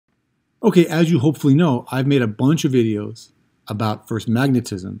Okay, as you hopefully know, I've made a bunch of videos about first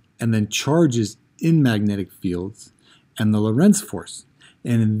magnetism and then charges in magnetic fields and the Lorentz force.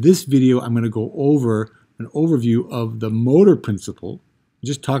 And in this video, I'm going to go over an overview of the motor principle,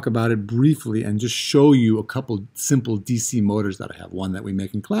 just talk about it briefly and just show you a couple simple DC motors that I have, one that we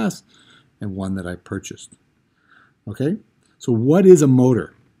make in class and one that I purchased. Okay, so what is a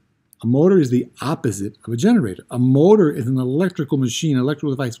motor? A motor is the opposite of a generator. A motor is an electrical machine,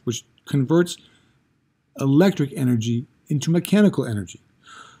 electrical device, which converts electric energy into mechanical energy.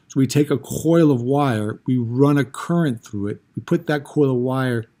 So we take a coil of wire, we run a current through it, we put that coil of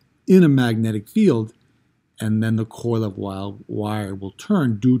wire in a magnetic field, and then the coil of wire will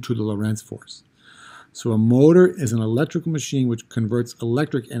turn due to the Lorentz force. So a motor is an electrical machine which converts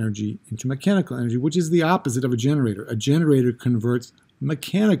electric energy into mechanical energy, which is the opposite of a generator. A generator converts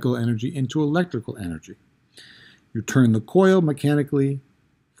mechanical energy into electrical energy. You turn the coil mechanically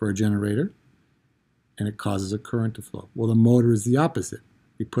for a generator, and it causes a current to flow. Well, the motor is the opposite.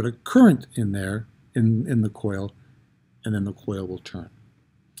 We put a current in there, in the coil, and then the coil will turn.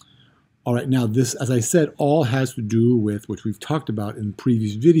 All right, now this, as I said, all has to do with, which we've talked about in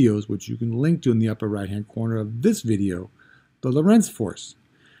previous videos, which you can link to in the upper right-hand corner of this video, the Lorentz force.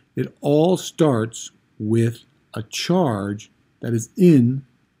 It all starts with a charge that is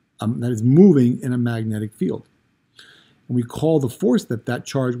moving in a magnetic field. And we call the force that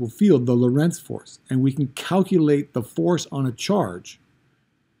charge will feel the Lorentz force. And we can calculate the force on a charge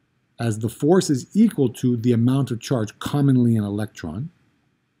as the force is equal to the amount of charge, commonly an electron,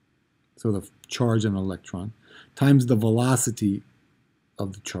 so the charge on an electron, times the velocity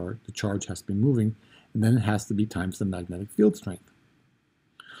of the charge. The charge has to be moving, and then it has to be times the magnetic field strength.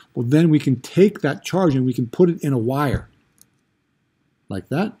 Well, then we can take that charge and we can put it in a wire, like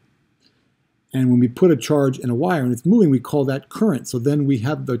that. And when we put a charge in a wire and it's moving, we call that current. So then we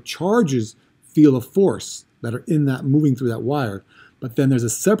have the charges feel a force that are in that, moving through that wire. But then there's a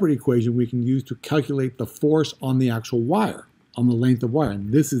separate equation we can use to calculate the force on the actual wire, on the length of wire.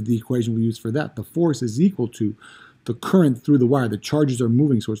 And this is the equation we use for that. The force is equal to the current through the wire. The charges are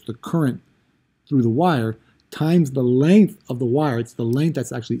moving, so it's the current through the wire times the length of the wire. It's the length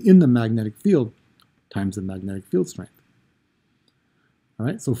that's actually in the magnetic field times the magnetic field strength. All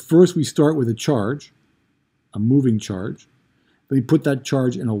right, so first we start with a charge, a moving charge. Then we put that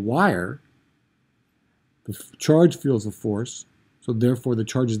charge in a wire. The charge feels a force. So therefore, the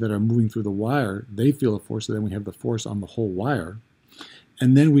charges that are moving through the wire, they feel a force, so then we have the force on the whole wire.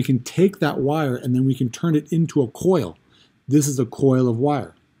 And then we can take that wire and then we can turn it into a coil. This is a coil of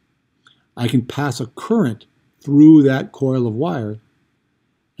wire. I can pass a current through that coil of wire,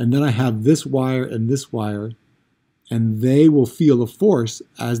 and then I have this wire, and they will feel a force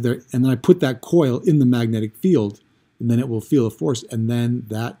and then I put that coil in the magnetic field, and then it will feel a force, and then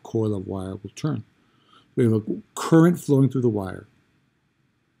that coil of wire will turn. We have a current flowing through the wire,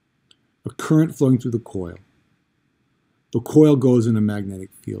 a current flowing through the coil. The coil goes in a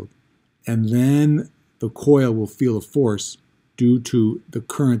magnetic field, and then the coil will feel a force due to the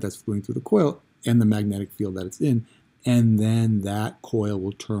current that's flowing through the coil and the magnetic field that it's in, and then that coil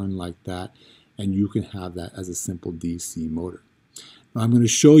will turn like that, and you can have that as a simple DC motor. Now I'm going to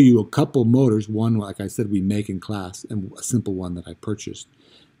show you a couple motors, one, like I said, we make in class, and a simple one that I purchased.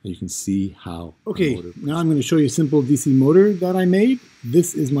 You can see how. Okay, now I'm going to show you a simple DC motor that I made.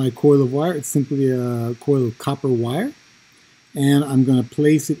 This is my coil of wire. It's simply a coil of copper wire. And I'm going to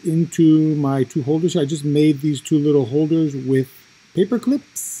place it into my two holders. I just made these two little holders with paper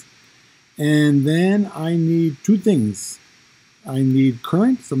clips. And then I need two things. I need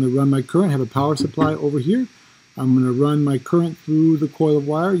current, so I'm going to run my current. I have a power supply over here. I'm going to run my current through the coil of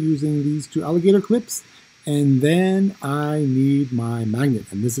wire using these two alligator clips. And then I need my magnet.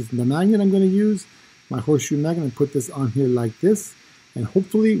 And this is the magnet I'm going to use, my horseshoe magnet. And put this on here like this. And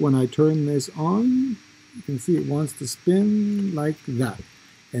hopefully when I turn this on, you can see it wants to spin like that.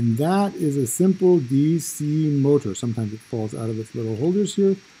 And that is a simple DC motor. Sometimes it falls out of its little holders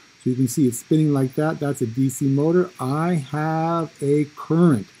here. So you can see it's spinning like that. That's a DC motor. I have a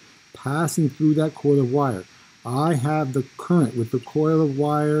current passing through that coil of wire. I have the current with the coil of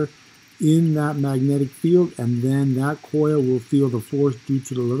wire in that magnetic field, and then that coil will feel the force due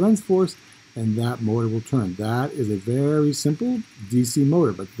to the Lorentz force, and that motor will turn. That is a very simple DC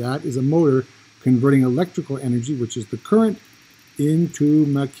motor, but that is a motor converting electrical energy, which is the current, into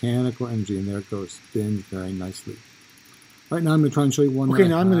mechanical energy, and there it goes, spins very nicely. All right, now I'm going to try and show you one. Okay,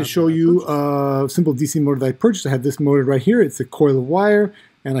 now I'm going to show you a simple DC motor that I purchased. I have this motor right here. It's a coil of wire,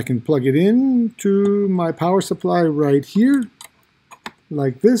 and I can plug it in to my power supply right here,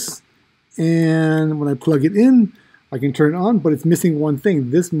 like this. And when I plug it in, I can turn it on, but it's missing one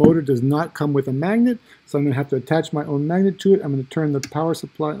thing. This motor does not come with a magnet, so I'm going to have to attach my own magnet to it. I'm going to turn the power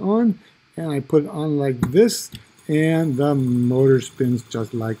supply on, and I put it on like this, and the motor spins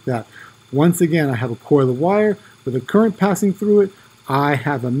just like that. Once again, I have a coil of wire with a current passing through it. I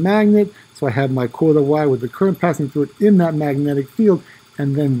have a magnet, so I have my coil of wire with the current passing through it in that magnetic field,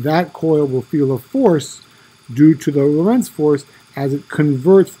 and then that coil will feel a force due to the Lorentz force as it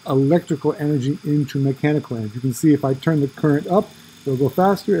converts electrical energy into mechanical energy. You can see if I turn the current up, it'll go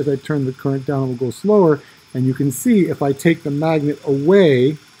faster. As I turn the current down, it will go slower. And you can see if I take the magnet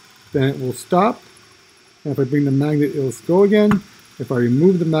away, then it will stop. And if I bring the magnet, it'll go again. If I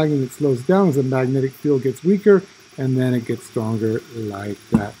remove the magnet, it slows down as the magnetic field gets weaker, and then it gets stronger like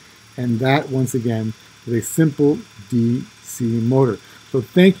that. And that, once again, is a simple DC motor. So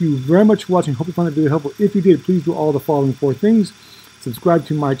thank you very much for watching. Hope you found it video helpful. If you did, please do all the following 4 things. Subscribe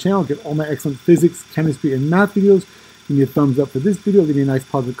to my channel. Get all my excellent physics, chemistry, and math videos. Give me a thumbs up for this video. Leave me a nice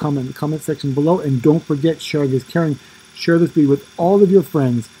positive comment in the comment section below. And don't forget, share this caring. Share this video with all of your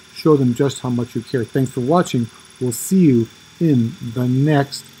friends. Show them just how much you care. Thanks for watching. We'll see you in the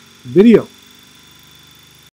next video.